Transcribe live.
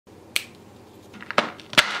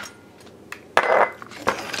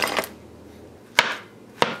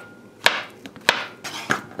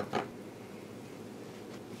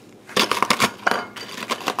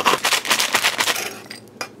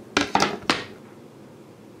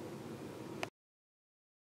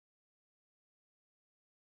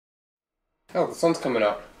Oh, the sun's coming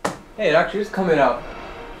out. Hey, it actually is coming out.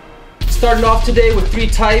 Starting off today with 3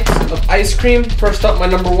 types of ice cream. First up, my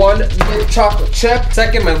number 1, mint chocolate chip.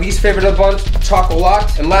 Second, my least favorite of the bunch,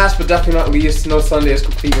 chocolate. And last but definitely not least, no sundae is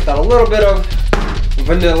complete without a little bit of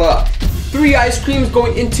vanilla. 3 ice creams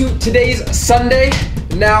going into today's sundae.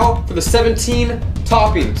 Now for the 17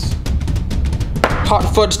 toppings. Hot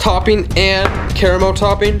fudge topping and caramel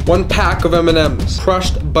topping. 1 pack of M&M's.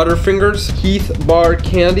 Crushed Butterfingers, Heath bar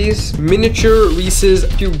candies, miniature Reese's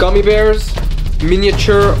few gummy bears,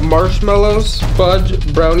 miniature marshmallows, fudge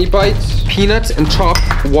brownie bites, peanuts and chopped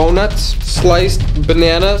walnuts, sliced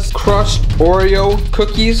bananas, crushed Oreo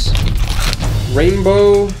cookies,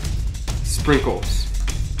 rainbow sprinkles,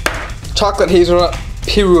 chocolate hazelnut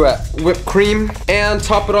pirouette, whipped cream, and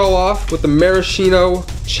top it all off with the maraschino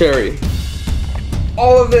cherry.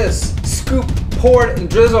 All of this scooped, poured, and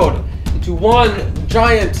drizzled into 1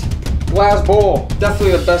 giant glass bowl.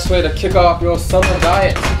 Definitely the best way to kick off your summer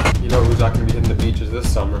diet. You know who's not going to be hitting the beaches this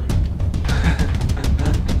summer.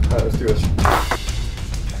 Alright, let's do this.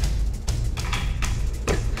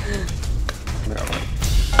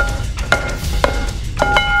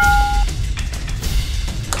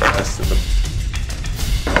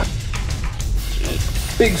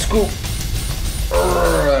 Big scoop.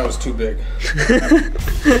 That was too big.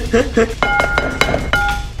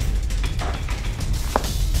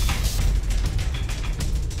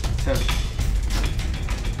 10.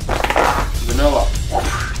 Vanilla.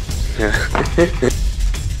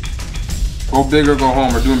 Go big or go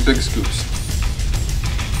home. We're doing big scoops.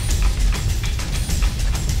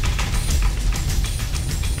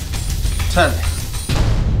 10.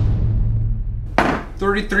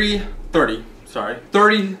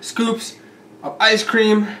 30 scoops of ice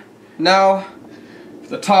cream. Now for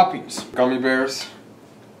the toppings. Gummy bears.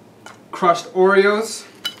 Crushed Oreos.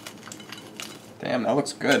 Damn, that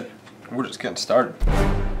looks good. We're just getting started.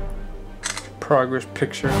 Progress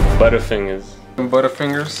picture. Butterfingers. Some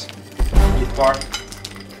Butterfingers. Heath bar.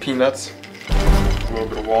 Peanuts. A little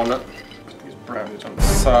bit of walnut. Put these brownies on the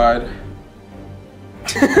side.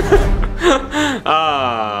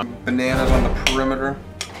 Bananas on the perimeter.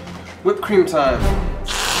 Whipped cream time.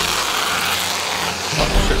 Oh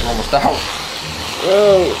shit, we're almost out.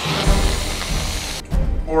 Whoa.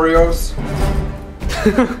 Oreos.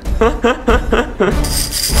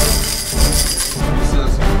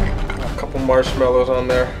 A couple marshmallows on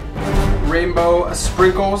there. Rainbow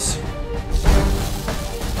sprinkles.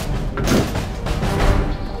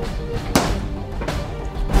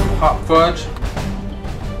 Hot fudge.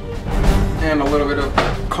 And a little bit of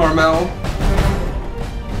caramel.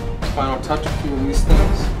 Final touch of few of these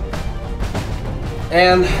things.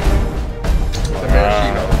 And the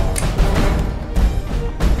maraschino.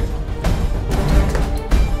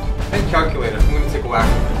 And calculator. I'm going to take a whack.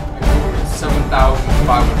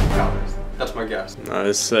 7,500 calories. That's my guess.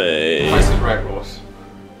 I say. Price is right, Rolls.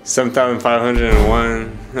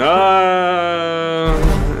 7,501.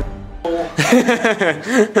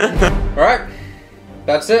 Alright.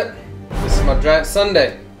 That's it. This is my giant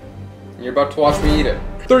sundae. You're about to watch me eat it.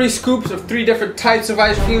 30 scoops of 3 different types of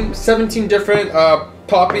ice cream, 17 different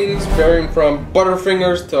toppings, varying from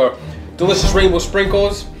Butterfingers to delicious rainbow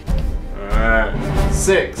sprinkles. Alright.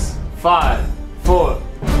 6, 5, 4,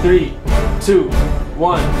 3, 2,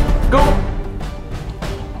 1, go!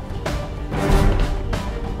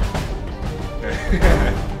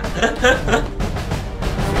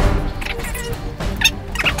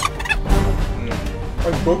 I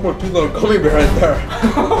broke my 2 little gummy bear right there.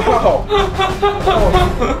 Wow.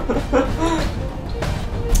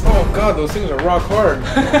 Oh god, those things are rock hard.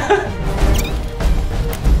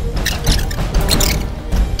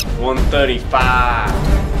 135.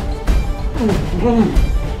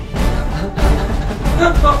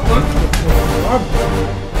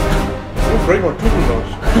 I'll break my tooth in those.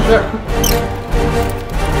 Shit.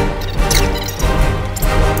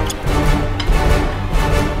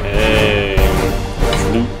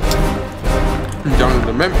 Down to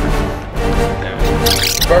the member.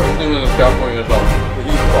 First thing in the definitely is the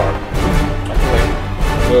Heath bar. I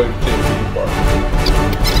feel like the Heath bar.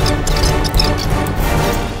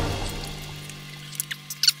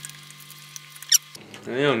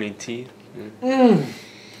 They don't need teeth.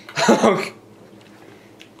 Okay.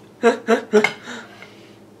 That's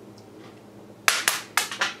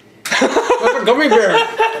a gummy bear.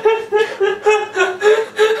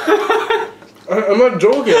 I'm not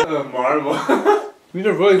joking. Marble. These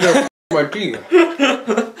are really good my teeth.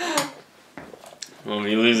 Well, if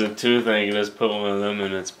you lose a tooth, I can just put one of them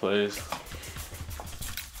in its place.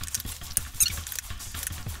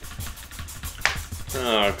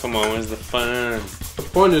 Oh, come on, where's the fun? The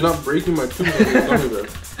point is not breaking my tooth on the gummy bear.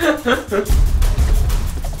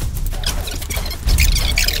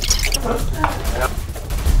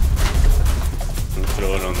 And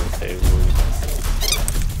throw it on the table.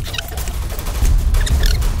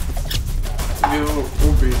 Be a little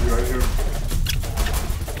cool baby right here.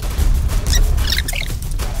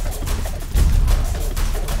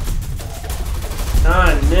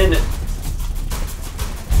 Ah, 9 minutes.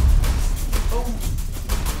 Oh.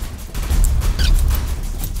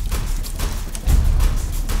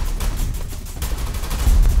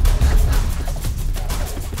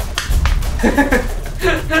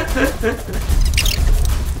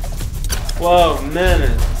 Whoa,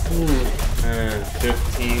 minutes.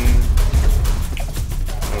 15.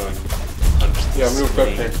 Punch the Yeah, I'm doing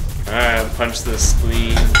spleen. 15. Alright, punch the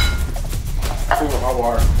spleen. Ooh, hot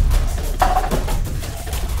water.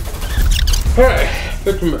 Alright,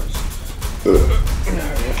 15 minutes.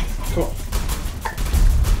 Come on.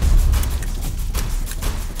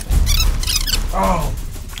 Oh,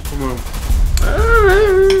 come on.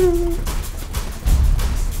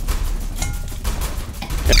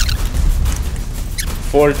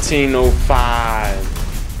 14:05.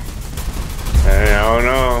 I don't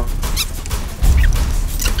know.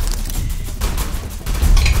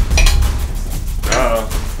 Uh-oh.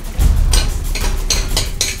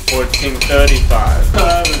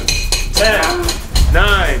 14:35. 10,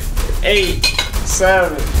 9, 8,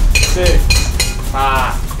 7, 6,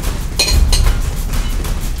 5.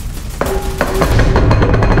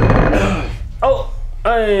 Oh,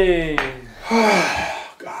 hey.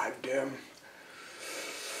 God damn.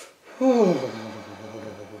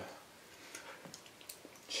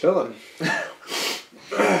 Chilling.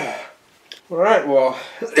 Alright, well.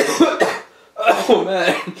 Oh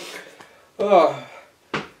man. Oh.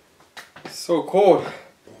 So cold.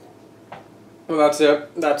 Well, that's it.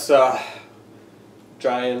 That's a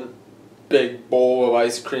giant big bowl of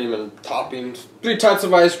ice cream and toppings. 3 types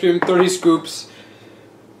of ice cream, 30 scoops,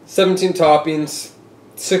 17 toppings,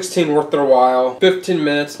 16 worth their while, 15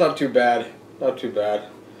 minutes, not too bad. Not too bad.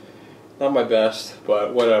 Not my best,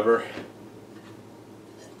 but whatever.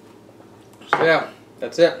 So yeah,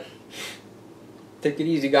 that's it. Take it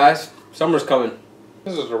easy, guys. Summer's coming.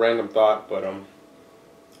 This is a random thought, but I'm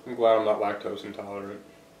glad I'm not lactose intolerant.